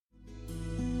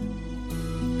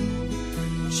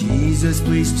Jesus,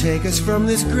 please take us from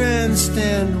this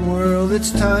grandstand world.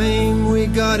 It's time we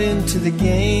got into the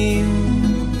game.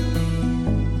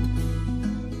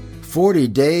 40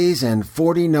 Days and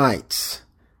 40 Nights.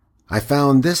 I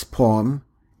found this poem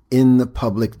in the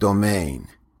public domain.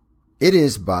 It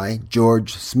is by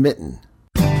George Smitten.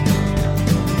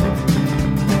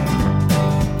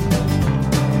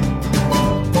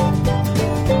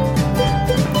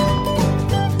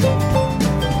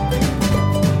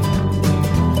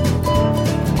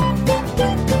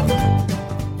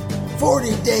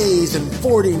 Days and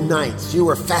 40 nights you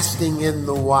were fasting in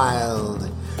the wild.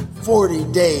 40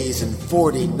 days and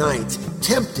 40 nights,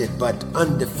 tempted but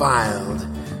undefiled.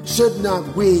 Should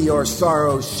not we your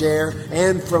sorrows share,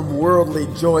 and from worldly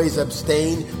joys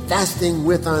abstain, fasting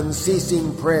with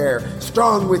unceasing prayer,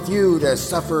 strong with you to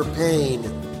suffer pain?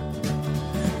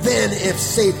 Then if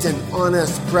Satan on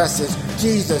us presses,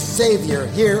 Jesus, Savior,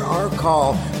 hear our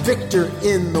call. Victor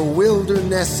in the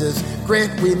wildernesses,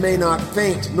 grant we may not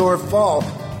faint nor fall.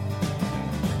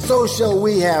 So shall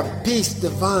we have peace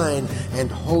divine and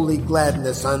holy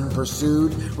gladness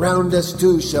unpursued. Round us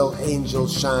too shall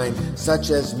angels shine, such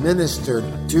as ministered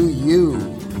to you.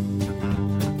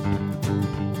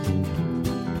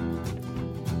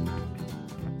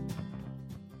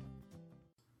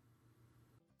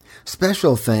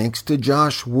 Special thanks to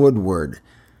Josh Woodward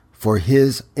for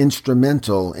his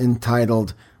instrumental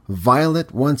entitled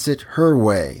Violet Wants It Her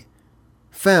Way,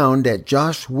 found at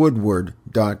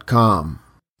joshwoodward.com.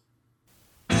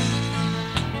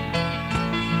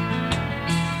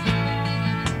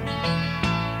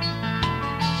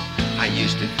 I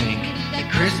used to think that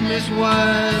Christmas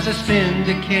was a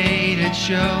syndicated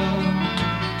show,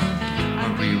 a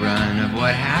rerun of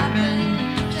what happened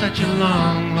such a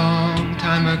long, long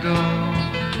time ago.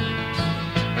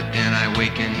 But then I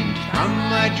wakened from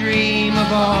my dream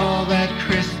of all that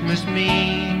Christmas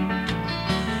means,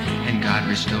 and God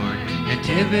restored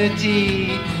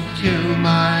nativity to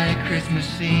my Christmas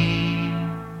scene.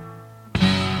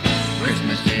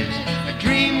 Christmas is a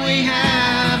dream we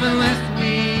have unless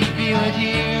we feel it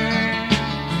here,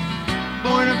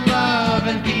 born of love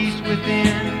and peace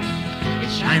within, it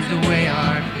shines away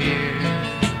our fears.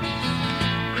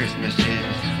 Christmas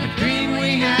is a dream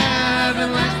we have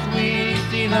unless we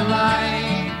see the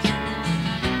light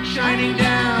shining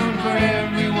down for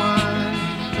everyone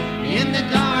in the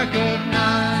dark of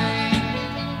night.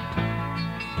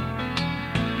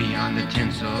 Beyond the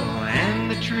tinsel and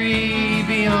the tree,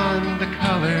 beyond the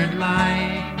colored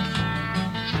lights,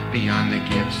 beyond the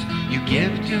gifts you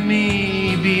give to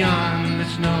me, beyond the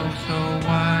snow so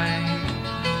white,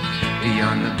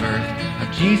 beyond the birth of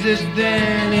Jesus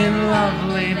then in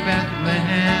lovely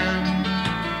Bethlehem,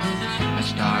 a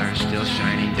star still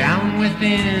shining down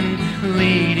within,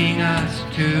 leading us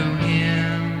to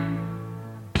Him.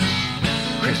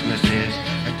 Christmas is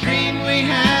a dream we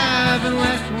have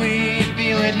unless we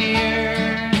feel it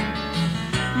here,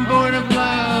 born of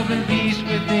love and peace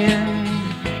within,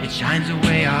 it shines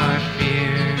away our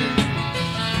fears.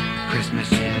 Christmas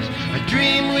is a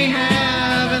dream we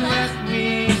have unless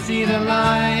we see the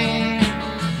light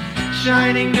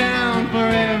shining down for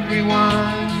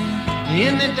everyone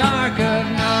in the dark of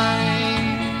night.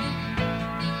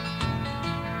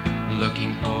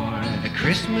 Looking for the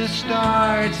Christmas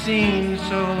star, it seemed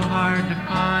so hard to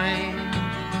find,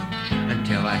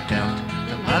 until I felt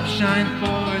the love shine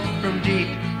forth from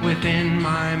deep within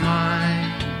my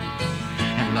mind.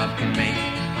 And love can make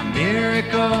a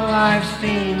miracle, I've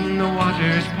seen the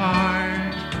waters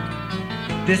part.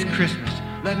 This Christmas,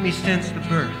 let me sense the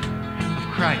birth of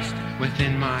Christ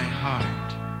within my heart.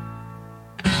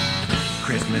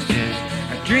 Christmas is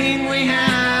a dream we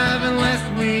have unless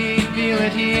we feel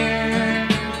it here,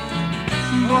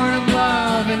 born of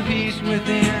love and peace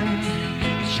within,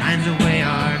 it shines away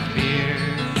our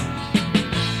fears.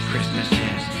 Christmas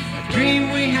is a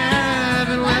dream we have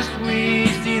unless we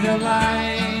see the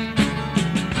light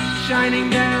shining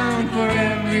down for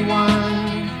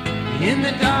everyone in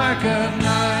the dark of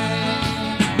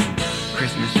night.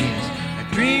 Christmas is a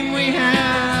dream we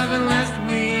have unless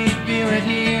we feel it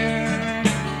here,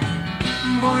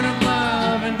 born of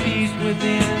love and peace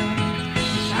within, it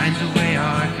shines away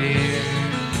our fears.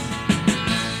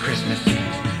 Christmas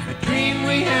is a dream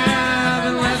we have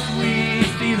unless we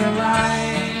see the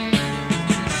light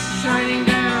shining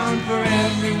down for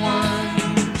everyone,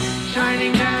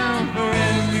 shining down for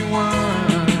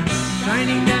everyone,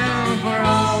 shining down for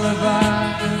all of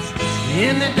us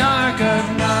in the dark of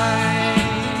night.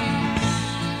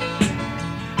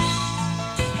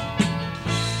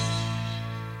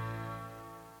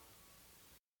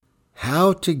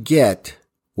 How to get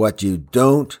what you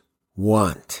don't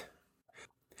want.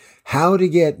 how to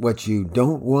get what you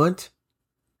don't want?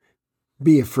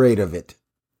 Be afraid of it.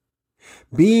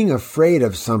 Being afraid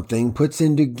of something puts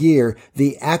into gear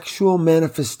the actual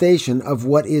manifestation of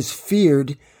what is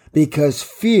feared, because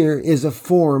fear is a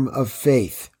form of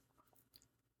faith.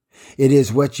 It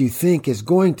is what you think is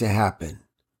going to happen.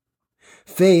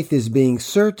 Faith is being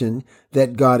certain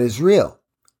that God is real.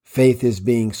 Faith is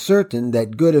being certain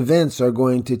that good events are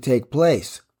going to take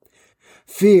place.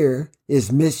 Fear is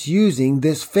misusing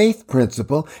this faith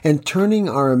principle and turning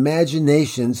our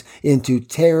imaginations into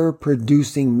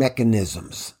terror-producing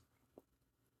mechanisms.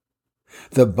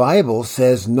 The Bible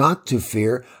says not to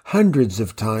fear hundreds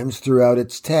of times throughout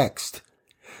its text.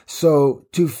 So,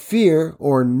 to fear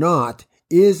or not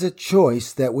is a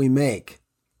choice that we make.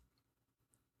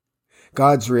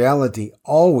 God's reality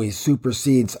always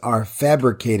supersedes our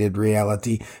fabricated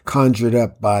reality conjured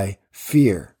up by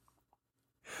fear.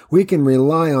 We can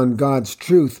rely on God's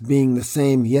truth being the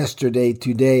same yesterday,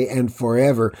 today, and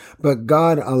forever, but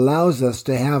God allows us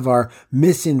to have our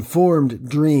misinformed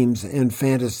dreams and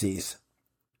fantasies.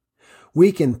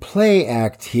 We can play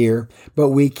act here, but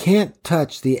we can't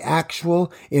touch the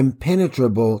actual,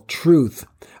 impenetrable truth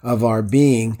of our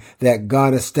being that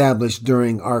God established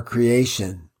during our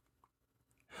creation.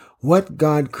 What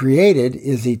God created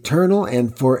is eternal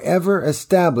and forever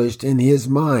established in His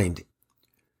mind.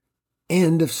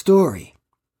 End of story.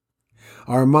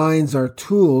 Our minds are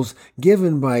tools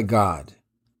given by God.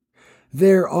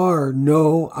 There are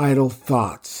no idle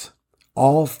thoughts.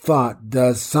 All thought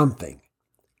does something.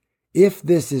 If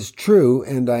this is true,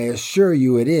 and I assure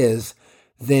you it is,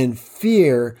 then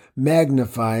fear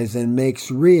magnifies and makes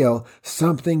real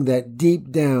something that deep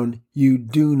down you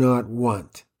do not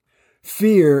want.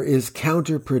 Fear is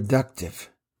counterproductive.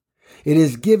 It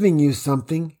is giving you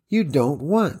something you don't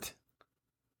want.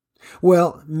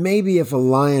 Well, maybe if a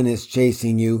lion is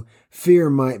chasing you,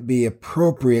 fear might be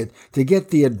appropriate to get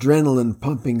the adrenaline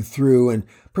pumping through and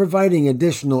providing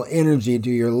additional energy to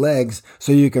your legs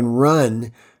so you can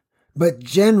run. But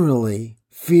generally,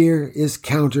 fear is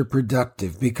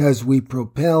counterproductive because we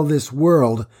propel this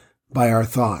world by our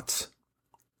thoughts.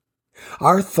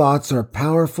 Our thoughts are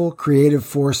powerful creative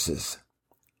forces.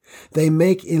 They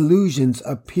make illusions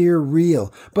appear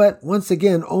real, but once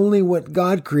again, only what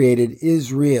God created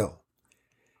is real.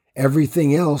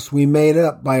 Everything else we made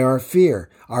up by our fear,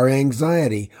 our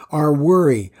anxiety, our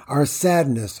worry, our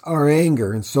sadness, our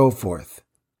anger, and so forth.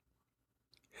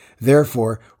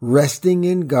 Therefore, resting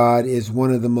in God is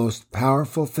one of the most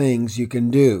powerful things you can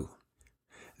do.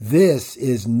 This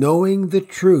is knowing the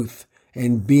truth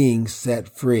and being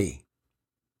set free.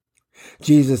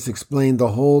 Jesus explained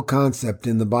the whole concept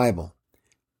in the Bible.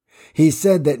 He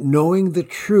said that knowing the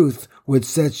truth would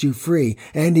set you free,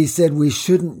 and he said we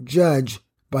shouldn't judge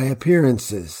by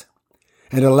appearances.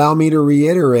 And allow me to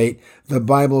reiterate, the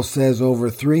Bible says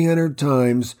over 300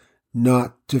 times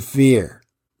not to fear.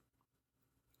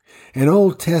 An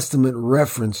Old Testament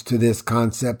reference to this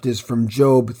concept is from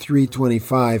Job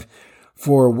 3:25,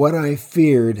 "For what I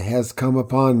feared has come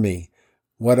upon me,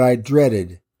 what I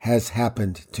dreaded has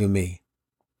happened to me."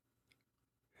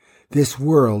 This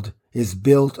world is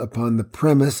built upon the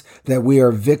premise that we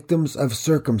are victims of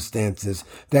circumstances,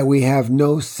 that we have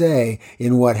no say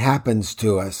in what happens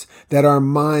to us, that our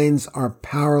minds are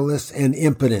powerless and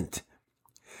impotent.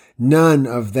 None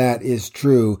of that is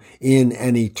true in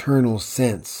an eternal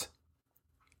sense.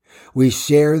 We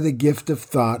share the gift of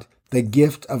thought, the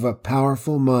gift of a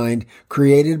powerful mind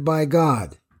created by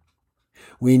God.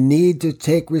 We need to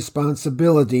take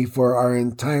responsibility for our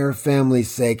entire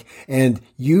family's sake and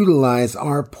utilize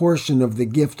our portion of the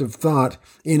gift of thought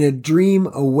in a dream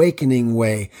awakening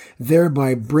way,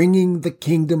 thereby bringing the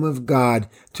kingdom of God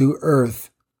to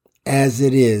earth as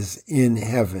it is in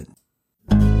heaven.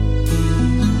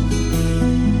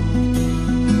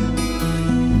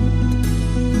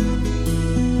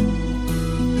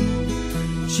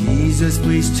 Jesus,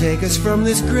 please take us from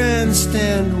this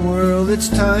grandstand world. It's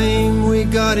time we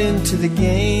got into the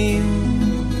game.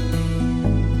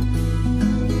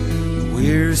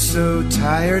 We're so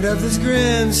tired of this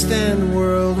grandstand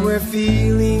world where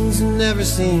feelings never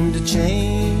seem to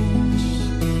change.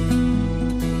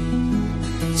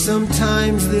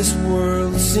 Sometimes this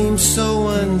world seems so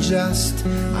unjust.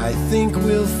 I think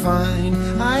we'll find,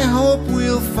 I hope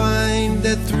we'll find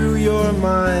that through your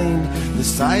mind the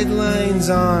sidelines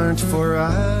aren't for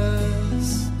us.